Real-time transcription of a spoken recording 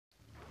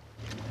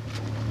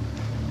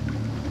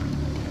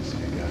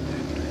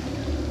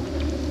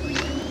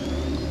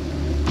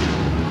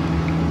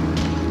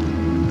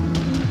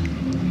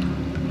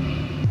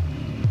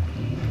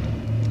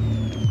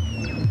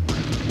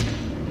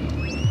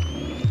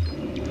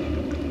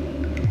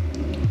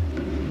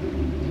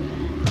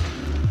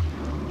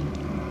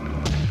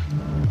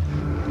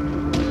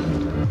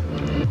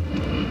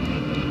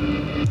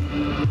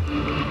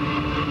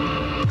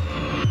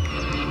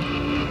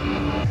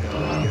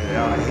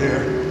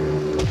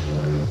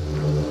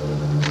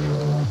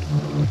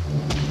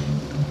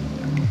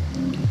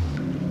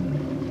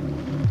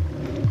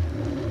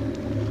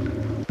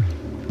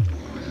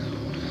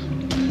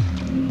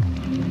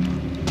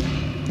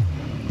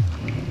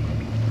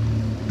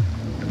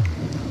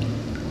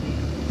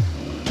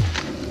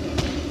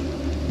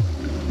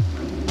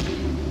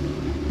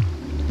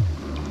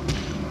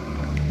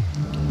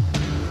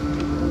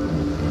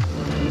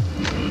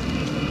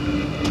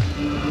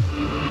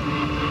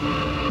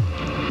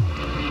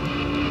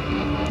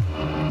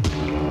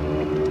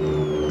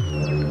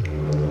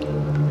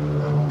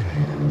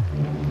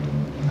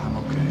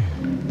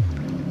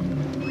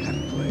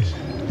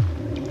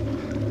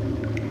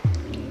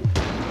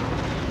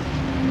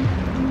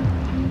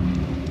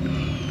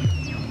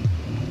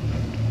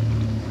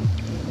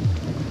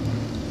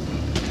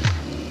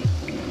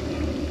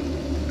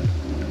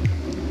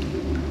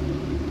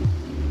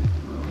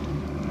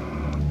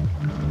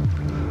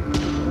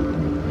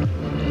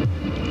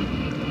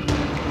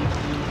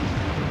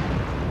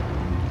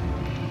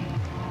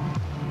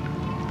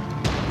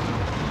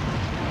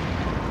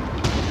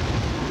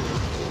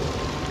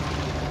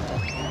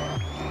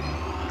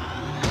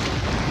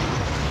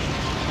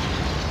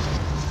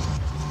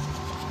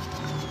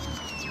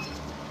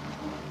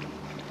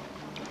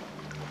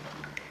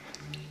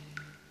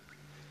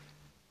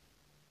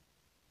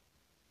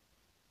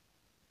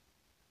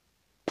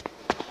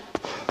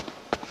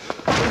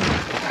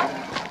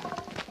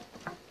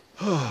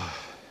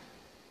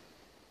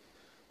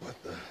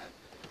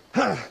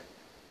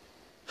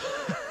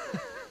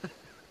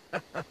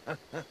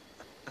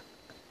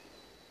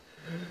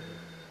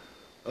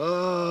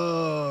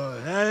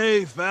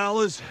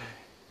fellas.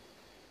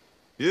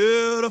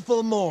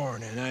 Beautiful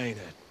morning, ain't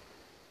it?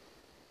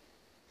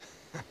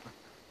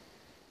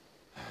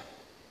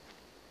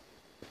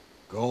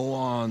 Go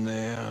on,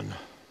 then.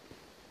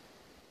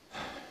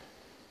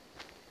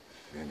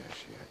 Finish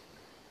it.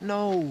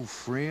 No,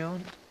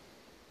 friend.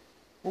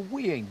 Well,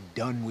 we ain't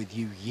done with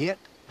you yet.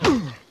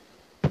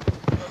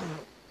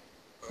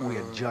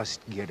 We're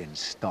just getting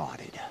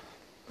started.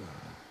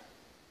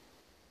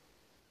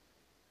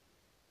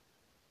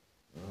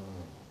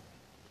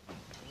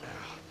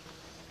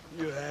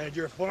 You had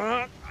your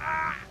fun?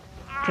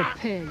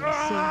 Prepare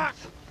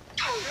yourself.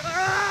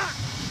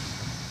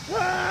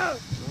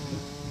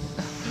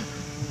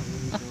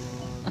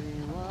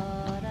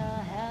 What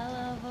a hell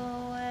of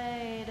a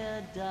way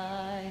to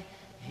die.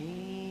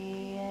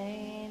 He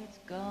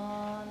ain't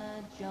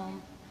gonna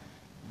jump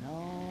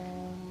no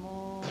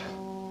more.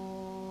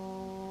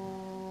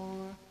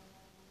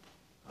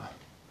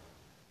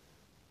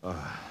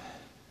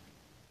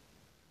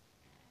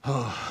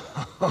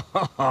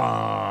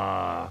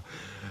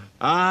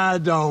 I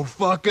don't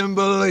fucking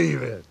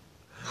believe it.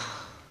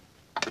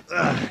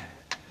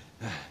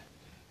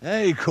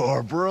 Hey,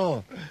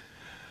 Corporal.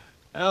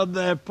 How'd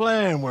that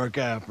plan work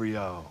out for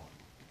y'all?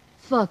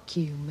 Fuck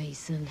you,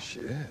 Mason.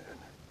 Shit.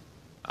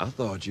 I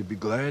thought you'd be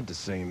glad to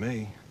see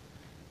me.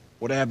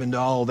 What happened to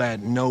all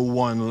that no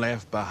one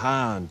left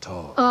behind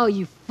talk? Oh,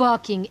 you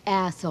fucking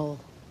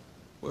asshole.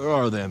 Where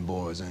are them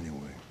boys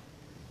anyway?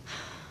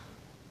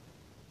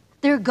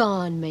 They're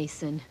gone,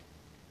 Mason.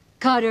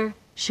 Cutter,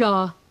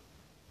 Shaw,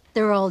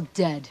 they're all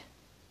dead.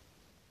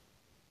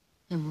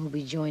 And we'll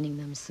be joining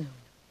them soon.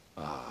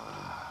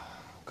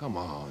 Come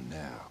on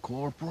now,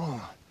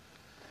 Corporal.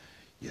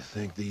 You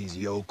think these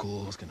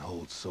yokels can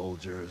hold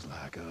soldiers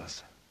like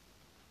us?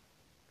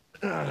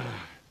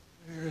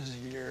 Here's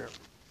your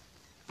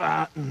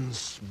fighting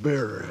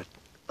spirit.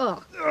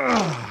 Oh,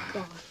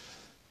 God.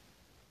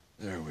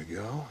 There we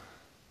go.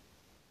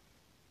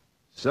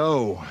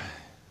 So,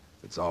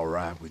 if it's all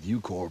right with you,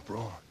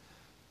 Corporal,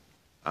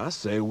 I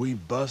say we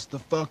bust the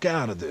fuck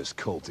out of this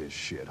cultist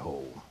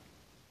shithole.